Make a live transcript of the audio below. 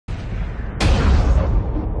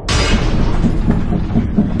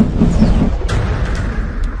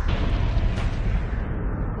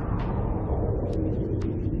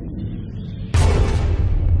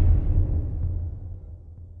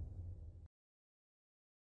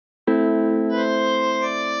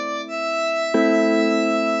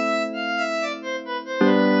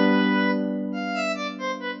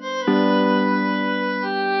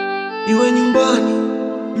nyumbani,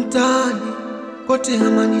 mtaani, kote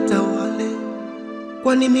amani tawale.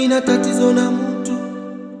 Kwani mimi na tatizo na mtu,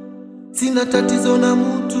 sina tatizo na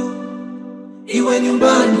mtu. Iwe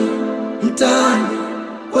nyumbani, mtaani,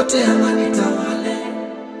 kote amani tawale.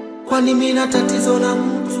 Kwani mimi na tatizo na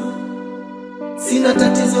mtu, sina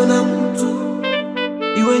tatizo na mtu.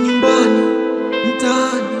 Iwe nyumbani,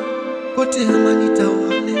 mtaani, kote amani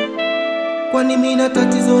tawale. Kwani mimi na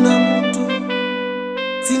tatizo na mtu,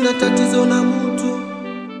 sina tatizo na mtu.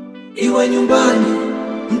 Iwe nyumbani,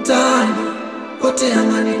 mtaani, kote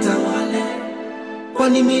amani tawale.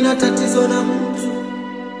 Kwani mimi na tatizo na mtu,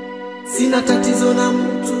 sina tatizo na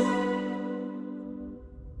mtu.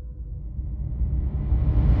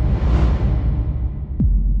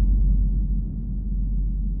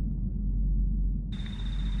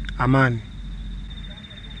 Amani.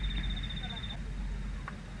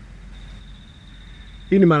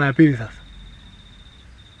 Hii ni mara ya pili sasa.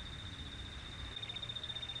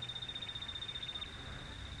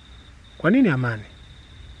 Kwa nini Amani?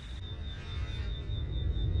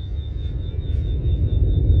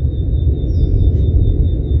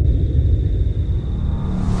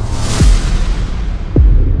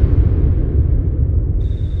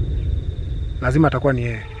 Lazima atakuwa ni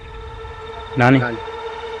yeye. Nani?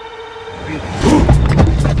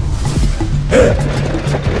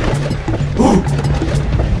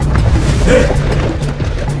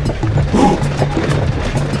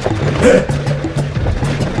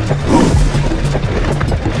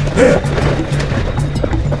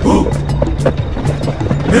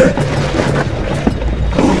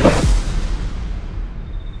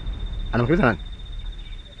 Anamkimbiza nani?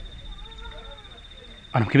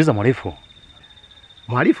 Anamkimbiza mhalifu.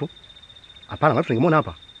 Mhalifu? Hapana, mhalifu ningemwona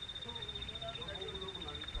hapa.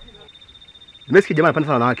 Nimesikia jamaa anapenda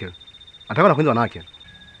sana wanawake. Anataka na kuinza wanawake.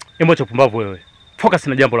 Embo cha pumbavu wewe. Focus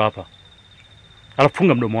na jambo la hapa. Alafu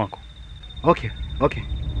funga mdomo wako. Okay.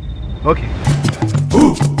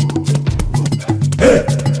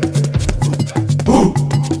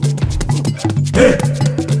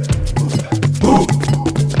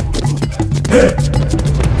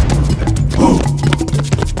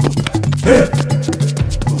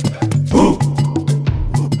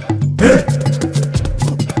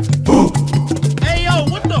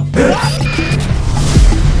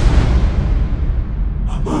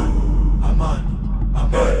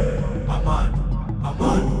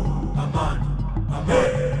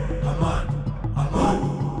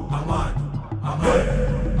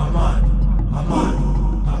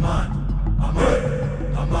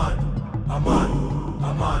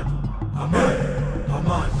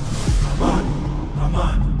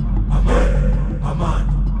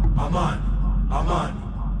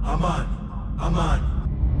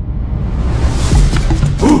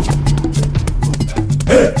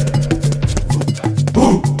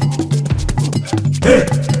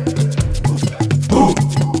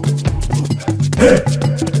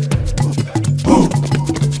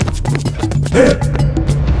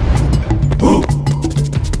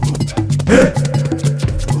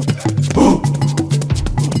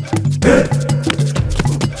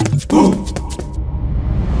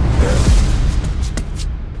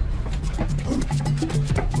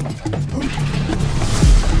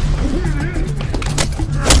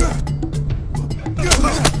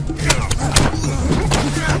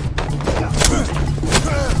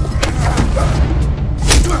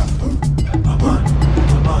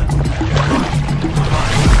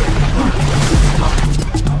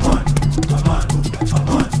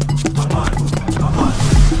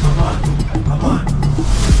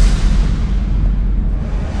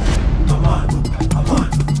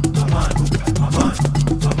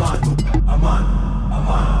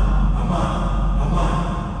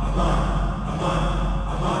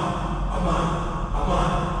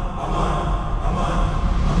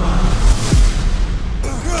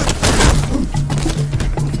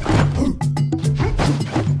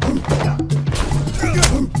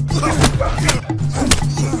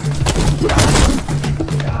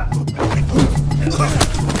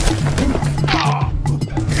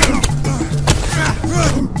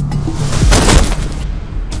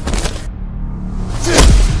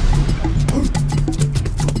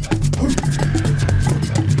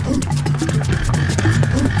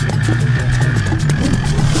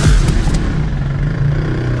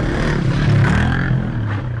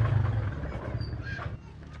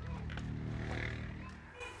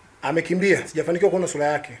 Amekimbia, sijafanikiwa kuona sura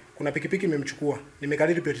yake. Kuna pikipiki imemchukua.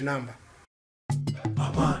 Nimekariri plate number.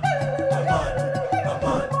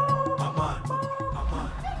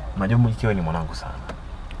 Majumu ikiwa ni mwanangu sana.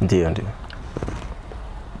 Ndio.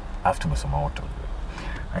 Afu tumesoma wote.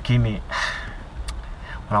 Lakini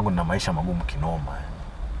Mwanangu nina maisha magumu kinoma.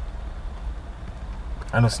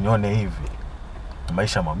 Yaani usinione hivi.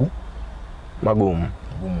 Maisha magumu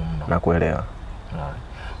mno. Nakuelewa.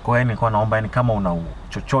 Kwa hiyo nilikuwa naomba yani kama una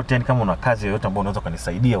chochote, yani kama una kazi yoyote ambayo unaweza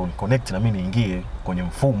kunisaidia uniconnect na mimi niingie kwenye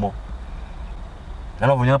mfumo.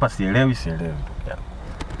 Unavyoona hapa sielewi ndugu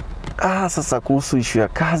yangu. Sasa kuhusu issue ya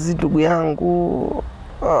kazi ndugu yangu.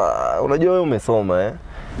 Unajua wewe umesoma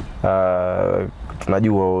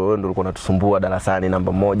tunajua wewe ndio ulikuwa unatusumbua darasani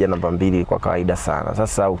namba 1, namba 2 kwa kawaida sana.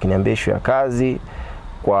 Sasa ukiniambia issue ya kazi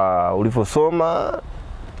kwa ulivyosoma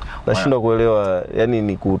nashindwa kuelewa yani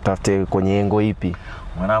ni kutafute kwenye engo ipi.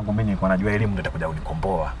 Mwanangu mimi nilikuwa najua elimu ndio itakuja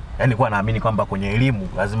kunikomboa. Yaani nilikuwa naamini kwamba kwenye elimu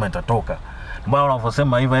lazima nitatoka. Mbona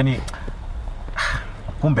unavyosema hivyo yani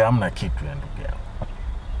kumbe hamna kitu ya ndugu yangu.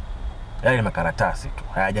 Yaani ni makaratasi tu.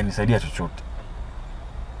 Hayajanisaidia chochote.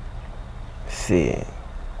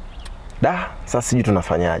 Sasa sijui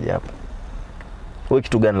tunafanyaje hapo. Wewe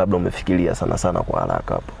kitu gani labda umefikiria sana kwa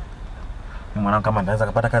haraka hapo? Mimi mwanangu kama naweza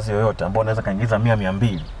kupata kazi yoyote ambayo naweza kaingiza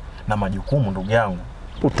 100-200 na majukumu ndugu yangu.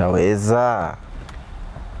 Utaweza?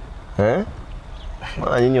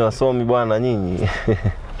 Nyinyi wasomi bwana nyinyi.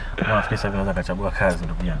 Nafikiri sasa naweza kachagua kazi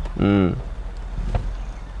ndugu yangu.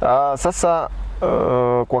 Sasa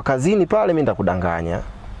kwa kazini pale mimi nitakudanganya.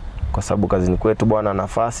 Kwa sababu kazini kwetu bwana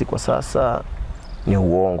nafasi kwa sasa ni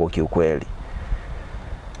uongo kiukweli.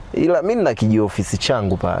 Ila mimi nina kijiofisi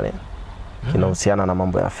changu pale. Kinahusiana na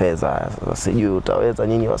mambo ya fedha. Sasa sijui utaweza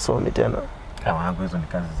nyinyi wasomi tena. Kama wangu hizo ni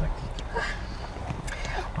kazi za kike.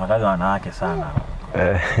 Wakazi wanawake sana.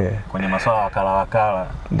 Kwenye masuala wakala.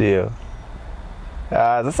 Ndio.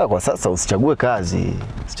 Sasa kwa sasa usichague kazi.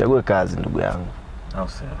 Usichague kazi ndugu yangu. Au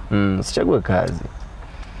sio? Usichague kazi.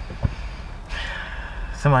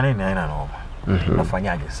 Sema nini haina noma.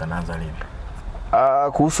 Unafanyaje sasa naanza lini?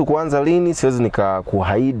 Kuhusu kuanza lini siwezi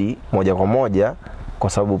nikakuahidi moja kwa moja kwa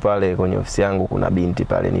sababu pale kwenye ofisi yangu kuna binti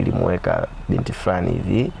pale nilimweka binti fulani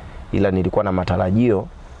hivi, ila nilikuwa na matarajio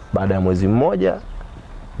baada ya mwezi mmoja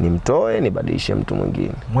nimtoe nibadilishe mtu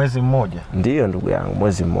mwingine. Mwezi mmoja? Ndio ndugu yangu,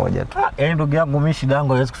 mwezi mmoja tu. Ndugu yangu mimi shida yangu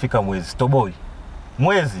haiwezi kufika mwezi. Stoboi.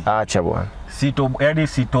 Mwezi? Acha bwana.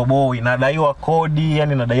 Sitoboi, nadaiwa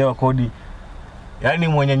kodi. Yaani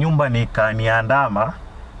mwenye nyumba niandama.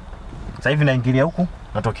 Sasa hivi naingilia huku,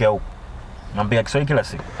 natokea huku. Naambia Kiswahili kila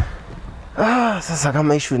siku. Sasa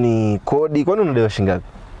kama issue ni kodi, kwani unadaiwa shilingi ngapi?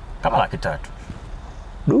 Kama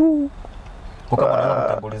 300,000. Kwa kama unaweza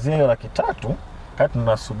kutangulizia 300,000, kati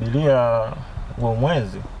tunasubiria huo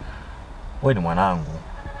mwezi. Wewe ni mwanangu.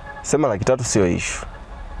 Sema 300,000 sio issue.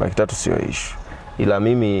 300,000 sio issue. Ila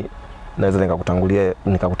mimi naweza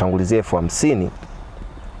nikakutangulizia 50,000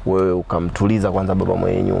 wewe ukamtuliza kwanza baba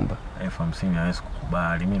mwenye nyumba. 50,000 hawezi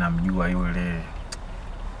kukubali, mimi namjua yule.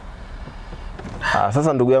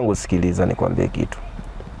 Sasa ndugu yangu sikiliza nikwambie kitu.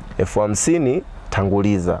 50,000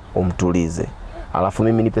 tanguliza umtulize. Alafu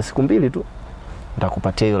mimi nipe siku 2 tu.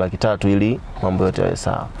 Nitakupatia hiyo 300,000 ili mambo yote yawe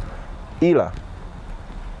sawa. Ila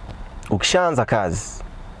ukishaanza kazi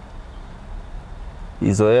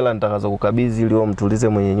hizo hela nitakazokukabidhi ili umtulize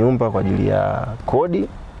mwenye nyumba kwa ajili ya kodi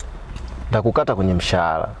nitakukata kwenye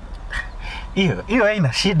mshahara. Hiyo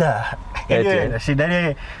haina shida. Haina shida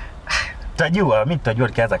ile. Mimi tutajua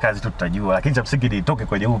tukianza kazi tu tutajua, lakini cha msingi nitoke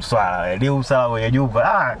kwenye huu swala. Ndio swala wenye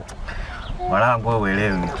nyumba. Mwanangu wewe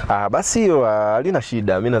uelewi. Basi hiyo halina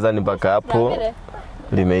shida. Mimi nadhani mpaka hapo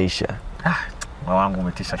limeisha. Mwanangu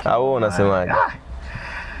umetisha kitu. Wewe unasemaje?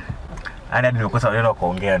 Hadi nimekosa neno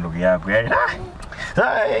kuongea ndugu yangu. Yaani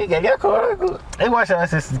sasa gari yako. Hebu acha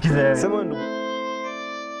sisikize. Sema ndugu.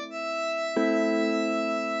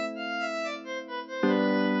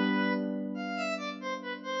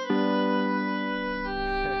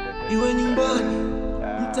 Iwe nyumbani,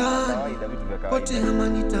 mtaani, kote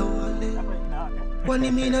amani tawale.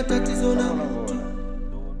 Kwani mimi na tatizo na mtu,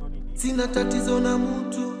 sina tatizo na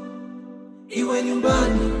mtu. Iwe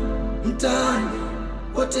nyumbani, mtaani,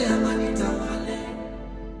 kote amani tawale.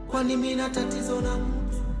 Kwani mimi na tatizo na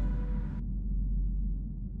mtu.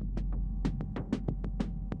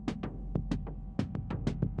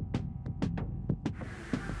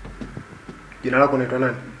 Jina lako unaitwa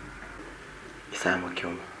nani? Isaya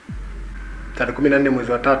Kioma. Tarehe 14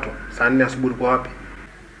 mwezi wa 3 saa 4 asubuhi kwa wapi?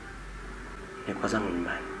 Ni kwa zangu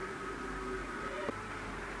nyumbani.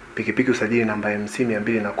 Pikipiki usajili namba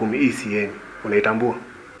MC210 ECN. Unaitambua?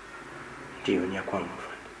 Ndio, ni ya kwangu.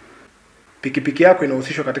 Pikipiki yako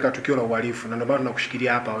inahusishwa katika tukio la uhalifu na ndio maana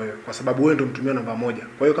tunakushikilia hapa wewe kwa sababu wewe ndio mtumio namba 1.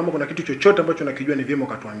 Kwa hiyo kama kuna kitu chochote ambacho unakijua ni vyema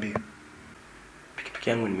ukatuambia. Pikipiki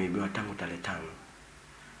yangu nimeibiwa tangu tarehe 5.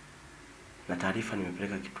 Na taarifa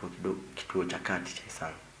nimepeleka kituo cha kati cha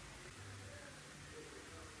Isanga.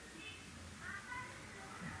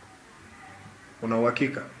 Una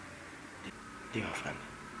uhakika? Ndio afande.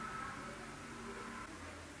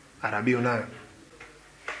 Arabi unayo?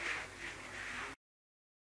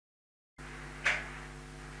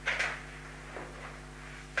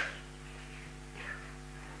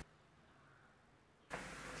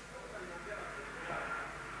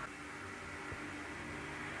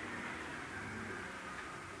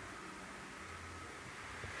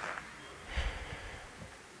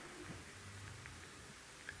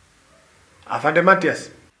 Afande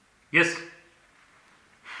Matias. Yes.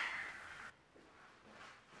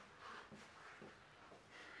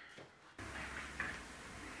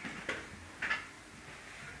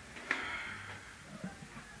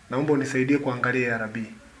 Naomba unisaidie kuangalia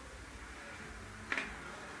Arabi.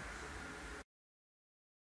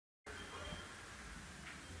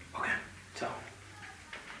 Okay, sawa.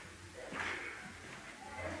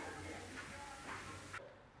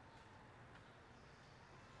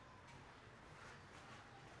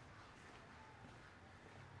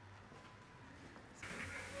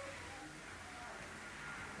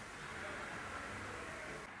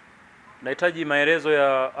 Nahitaji maelezo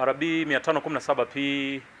ya Arabi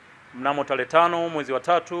 517P mnamo tarehe 5 mwezi wa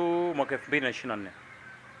 3 mwaka 2024.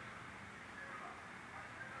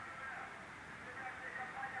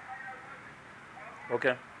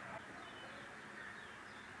 Okay.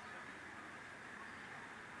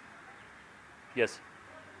 Yes.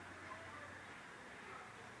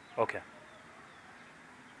 Okay.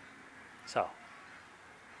 Sawa.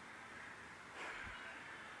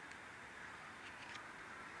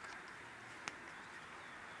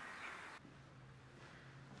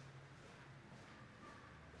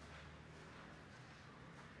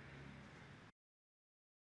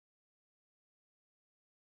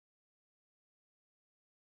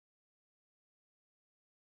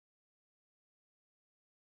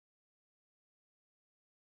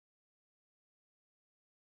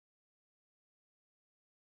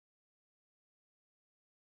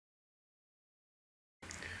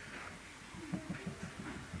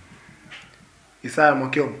 Isaya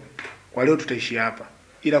Mwakiomo, kwa leo tutaishia hapa.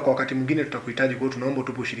 Ila kwa wakati mwingine tutakuhitaji, kwa hiyo tunaomba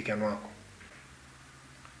utupe ushirikiano wako.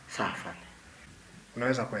 Sawa afande.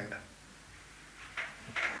 Unaweza kwenda.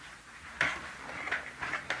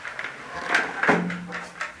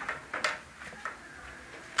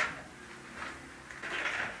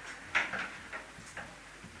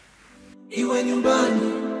 Iwe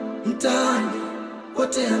nyumbani, mtaani,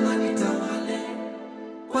 kote amani tawale.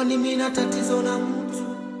 Kwani mimi na tatizo na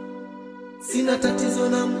mtu, sina tatizo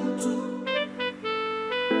na mtu.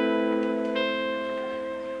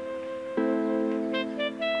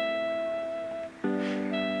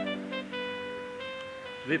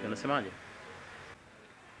 Vipi unasemaje?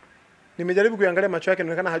 Nimejaribu kuangalia macho yake,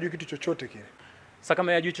 inaonekana hajui kitu chochote kile. Sasa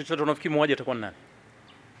kama hajui chochote, unafikiri muuaji atakuwa ni nani?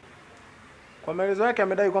 Kwa maelezo yake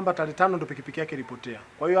amedai kwamba tarehe 5 ndo pikipiki yake ilipotea.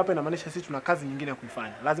 Kwa hiyo hapa inamaanisha sisi tuna kazi nyingine ya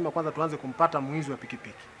kuifanya. Lazima kwanza tuanze kumpata mwizi wa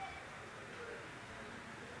pikipiki.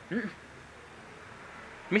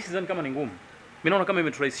 Mimi sidhani kama ni ngumu. Mimi naona kama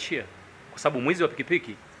imeturahisishia, kwa sababu mwizi wa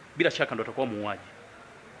pikipiki bila shaka ndo atakuwa muuaji.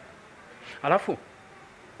 Alafu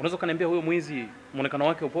unaweza kaniambia huyo mwizi muonekano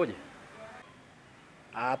wake upoje?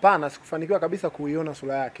 Hapana, sikufanikiwa kabisa kuiona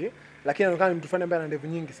sura yake, lakini anaonekana ni mtu fulani ambaye ana ndevu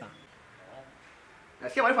nyingi sana.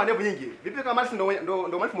 Nasikia Marifu ana ndevu nyingi. Vipi kama Marifu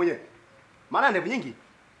ndo Marifu mwenyewe? Maana ana ndevu nyingi.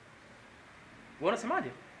 Wewe unasemaje?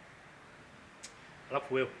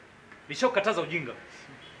 Alafu wewe nishakukataza ujinga.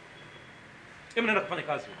 Hebu nenda kufanya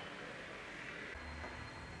kazi.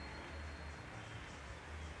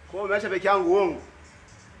 Kwa hiyo umeacha peke yangu uongo.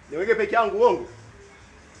 Niweke peke yangu uongo.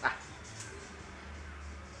 Ah.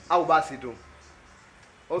 Au basi tu.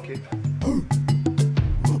 Okay.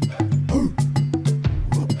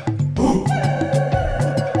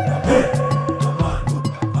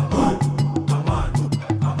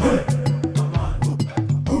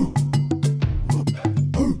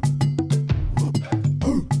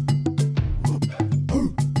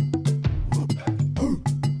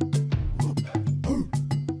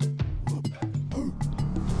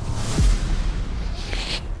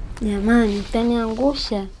 Jamani,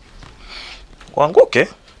 utaniangusha. Kuanguke?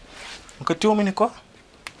 Wakati mimi niko?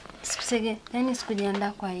 Yaani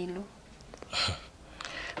sikujiandaa kwa hilo.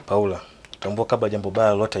 Paula, tambua kabla jambo baya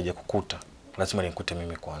lolote hajakukuta, lazima nikute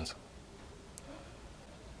mimi kwanza.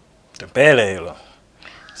 Tembele hilo.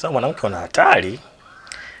 Sasa mwanamke una hatari.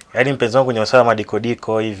 Yaani mpenzi wangu kwenye masuala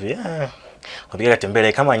madikodiko hivi, unapiga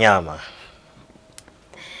tembele kama nyama.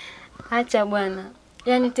 Acha bwana.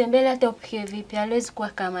 Yaani tembele hata upike vipi haliwezi kuwa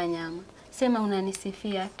kama nyama. Sema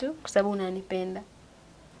unanisifia tu kwa sababu unanipenda.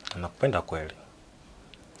 Nakupenda kweli.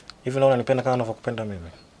 Hivi na unanipenda kama unavyokupenda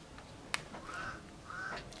mimi?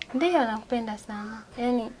 Ndiyo, nakupenda sana.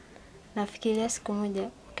 Yaani nafikiria siku moja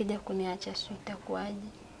ukija kuniacha sio itakuwaje.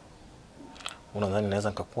 Unadhani naweza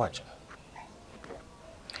nikakuacha?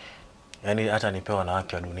 Yaani hata nipewa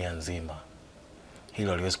wanawake wa dunia nzima,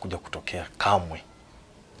 hilo haliwezi kuja kutokea kamwe.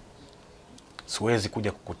 Siwezi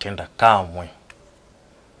kuja kukutenda kamwe.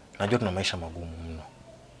 Najua tuna maisha magumu mno,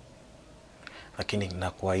 lakini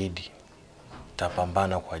nakuahidi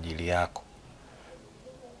nitapambana kwa ajili yako,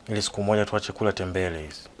 ili siku moja tuache kula tembele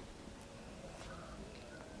hizi.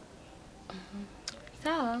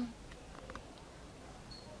 Sawa.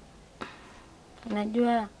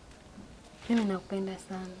 Najua mimi nakupenda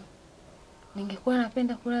sana. Ningekuwa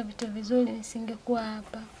napenda kula vitu vizuri nisingekuwa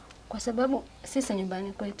hapa, kwa sababu sisi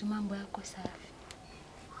nyumbani kwetu mambo yako safi.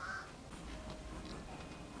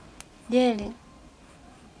 Jeli,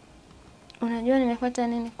 unajua nimefuata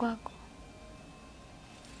nini kwako?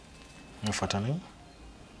 Umefuata nini?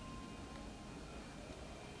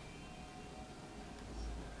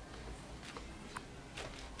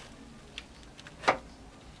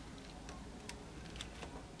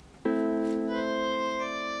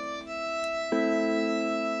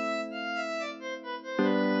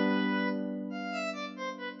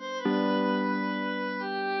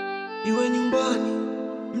 Iwe nyumbani,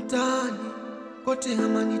 mtaani, kote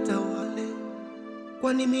amani tawale.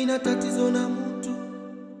 Kwani mimi na tatizo na mtu,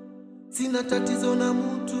 sina tatizo na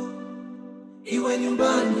mtu. Iwe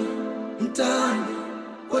nyumbani, mtaani,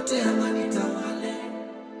 kote amani tawale.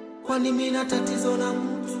 Kwani mimi na tatizo na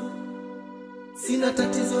mtu, sina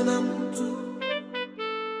tatizo na mtu.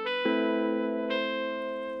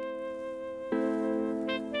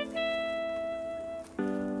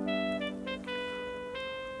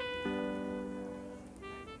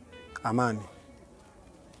 Amani.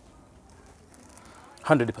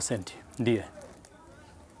 100% ndiye.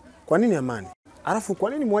 Kwa nini Amani? Alafu kwa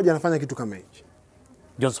nini mmoja anafanya kitu kama hichi?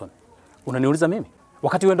 Johnson, unaniuliza mimi?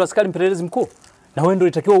 Wakati wewe ndo askari mpelelezi mkuu na wewe ndo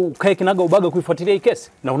unatakiwa ukae kinaga ubaga kuifuatilia hii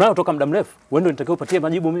kesi na unayo toka muda mrefu. Wewe ndo unatakiwa upatie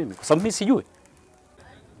majibu mimi kwa sababu mimi sijui.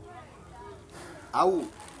 Au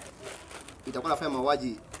itakuwa nafanya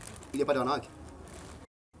mauaji ili apate wanawake?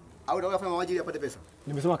 Au itakuwa nafanya mauaji ili apate pesa?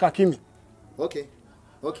 Nimesema kaa kimya. Okay.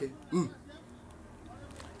 Okay.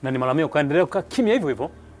 Na ni malamio ukaendelea kukaa kimya hivyo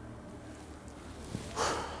hivyo.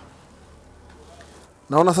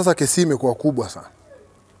 Naona sasa kesi imekuwa kubwa sana.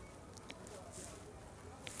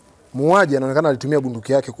 Muuaji anaonekana alitumia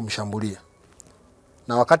bunduki yake kumshambulia.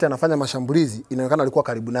 Na wakati anafanya mashambulizi inaonekana alikuwa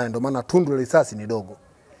karibu naye, ndio maana tundu la risasi ni dogo.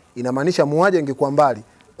 Inamaanisha muuaji angekuwa mbali,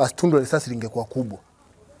 basi tundu la risasi lingekuwa kubwa.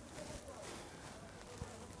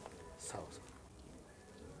 Sawa.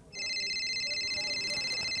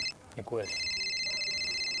 Ni kweli.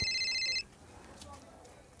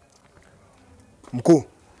 Mkuu.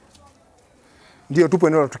 Ndio tupo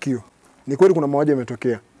eneo la tukio. Ni kweli kuna mauaji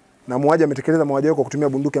yametokea. Na muuaji ametekeleza mauaji kwa kutumia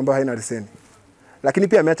bunduki ambayo haina leseni. Lakini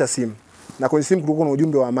pia ameacha simu. Na kwenye simu kulikuwa na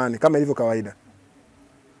ujumbe wa amani kama ilivyo kawaida.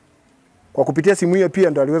 Kwa kupitia simu hiyo pia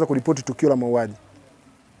ndo aliweza kuripoti tukio la mauaji.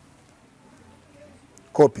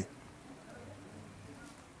 Kopi.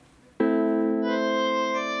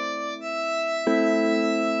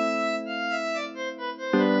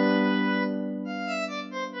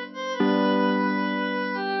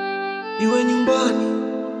 Iwe nyumbani,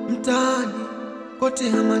 mtaani, kote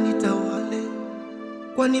amani tawale.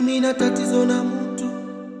 Kwani mimi na tatizo na mtu,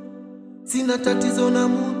 sina tatizo na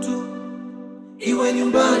mtu. Iwe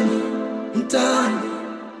nyumbani, mtaani,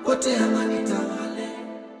 kote amani tawale.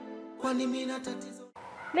 Kwani mimi na tatizo.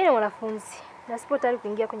 Mimi ni mwanafunzi na sipo tayari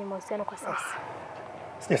kuingia kwenye mahusiano kwa sasa.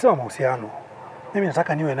 Sijasema mahusiano. Mimi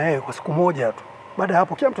nataka niwe na yeye kwa siku moja tu. Baada ya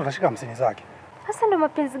hapo kila mtu atashika hamsini zake. Sasa ndo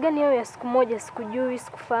mapenzi gani yao ya siku moja? Sikujui,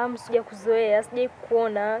 sikufahamu, sija kuzoea, sijai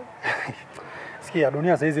kuona. Sikia,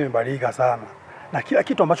 dunia sasa hizi imebadilika sana. Na kila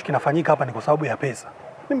kitu ambacho kinafanyika hapa ni kwa sababu ya pesa.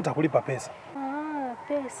 Mimi nitakulipa pesa.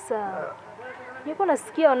 Pesa. Niko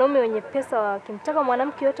nasikia wanaume wenye pesa wakimtaka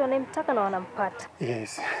mwanamke yote wanayemtaka na wanampata.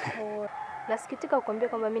 Yes. Nasikitika kukuambia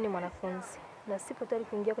kwamba mimi ni mwanafunzi na sipo tayari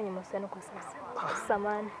kuingia kwenye mahusiano kwa sasa.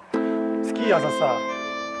 Samahani. Sikia sasa.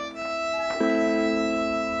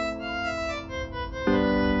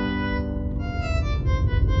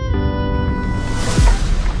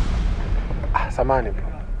 Samahani bro.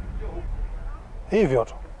 Hivyo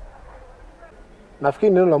tu.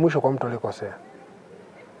 Nafikiri neno la mwisho kwa mtu aliyekosea.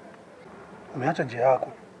 Umeacha njia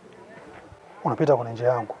yako. Unapita kwenye njia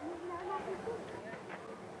yangu.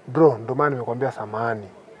 Bro, ndo maana nimekwambia samahani.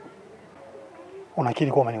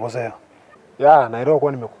 Unakiri kuwa umenikosea? Ya, naelewa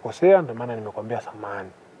kuwa nimekukosea, ndo maana nimekwambia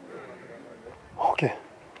samahani. Okay.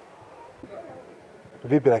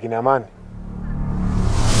 Vipi lakini Amani?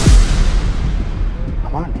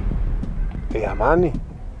 Amani? Amani?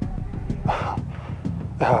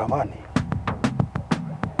 Amani.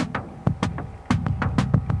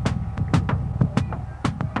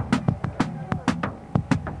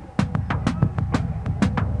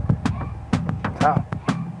 Sawa.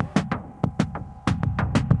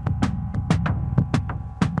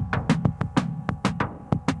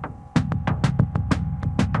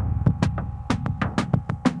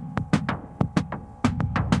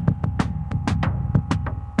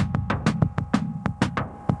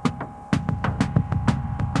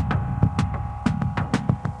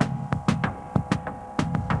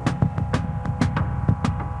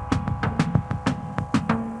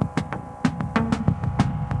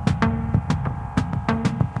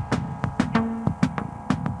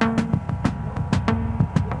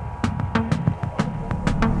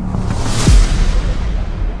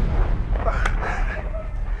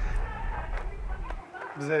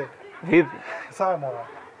 Mzee. Vipi? Sana. Wewe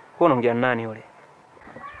unaongea nani yule?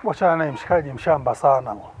 Wachana naye, mshikaji mshamba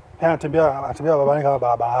sana. Yaani anatembea babani kama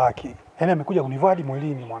baba yake. Yaani amekuja kunivadi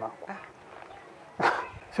mwilini mwanangu.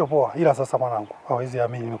 Sio poa, ila sasa mwanangu, hawezi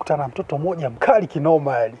amini nimekutana na mtoto mmoja mkali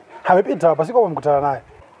kinoma yani. Amepita hapa, siko nimekutana naye.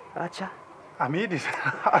 Acha. Amidi.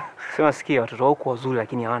 Sema sikia, watoto wako wazuri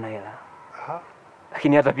lakini hawana hela.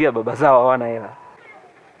 Lakini hata pia baba zao hawana hela.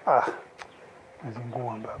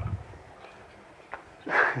 Nazingua baba.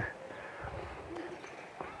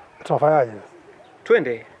 Tunafanyaje?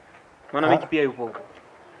 Twende. Maana Miki pia yupo huko.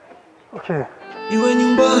 Okay. Iwe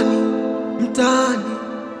nyumbani, mtaani,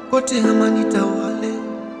 kote amani tawale.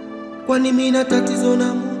 Kwani mimi na tatizo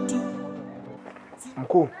na mtu.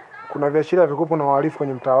 Mkuu, kuna viashiria vikopo na wahalifu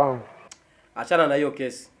kwenye mtaa wangu. Achana na hiyo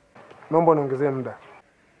kesi. Naomba niongezee muda.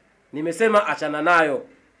 Nimesema achana nayo.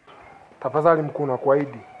 Tafadhali mkuu, na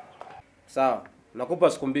kuahidi. Sawa, nakupa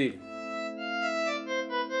siku 2.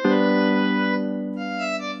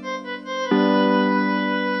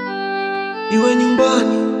 Iwe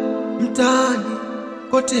nyumbani, mtaani,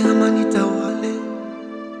 kote amani tawale.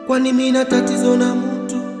 Kwani mimi na tatizo na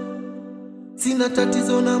mtu. Sina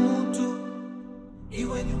tatizo na mtu.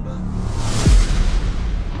 Iwe nyumbani.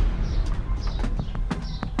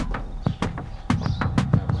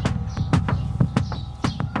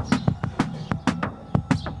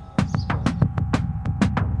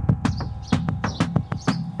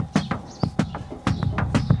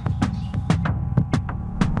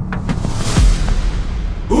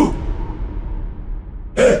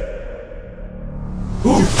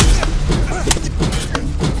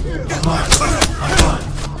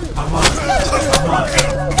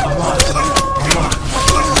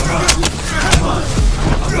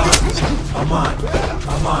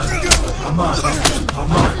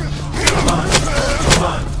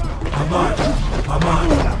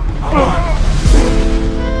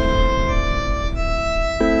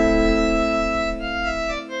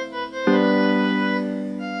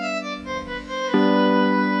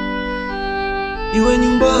 Iwe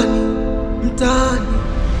nyumbani, mtaani,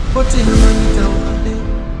 kote amani tawale.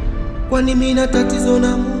 Kwani mimi na tatizo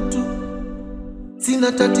na mtu.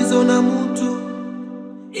 Sina tatizo na mtu.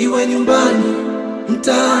 Iwe nyumbani,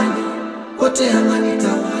 mtaani, kote amani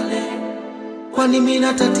tawale. Kwani mimi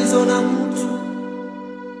na tatizo na mtu.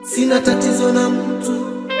 Sina tatizo na mtu.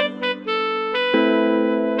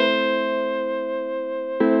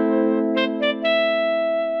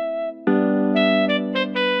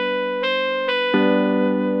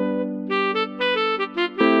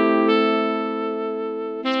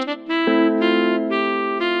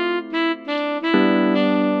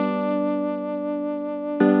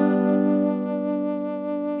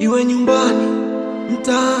 Iwe nyumbani,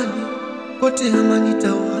 mtaani, kote amani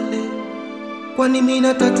tawale. Kwani mimi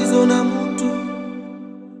na tatizo na mtu.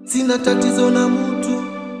 Sina tatizo na mtu.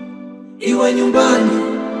 Iwe nyumbani,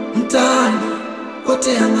 mtaani,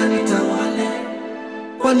 kote amani tawale.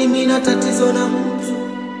 Kwani mimi na tatizo na mtu.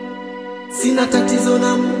 Sina tatizo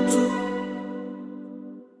na mtu.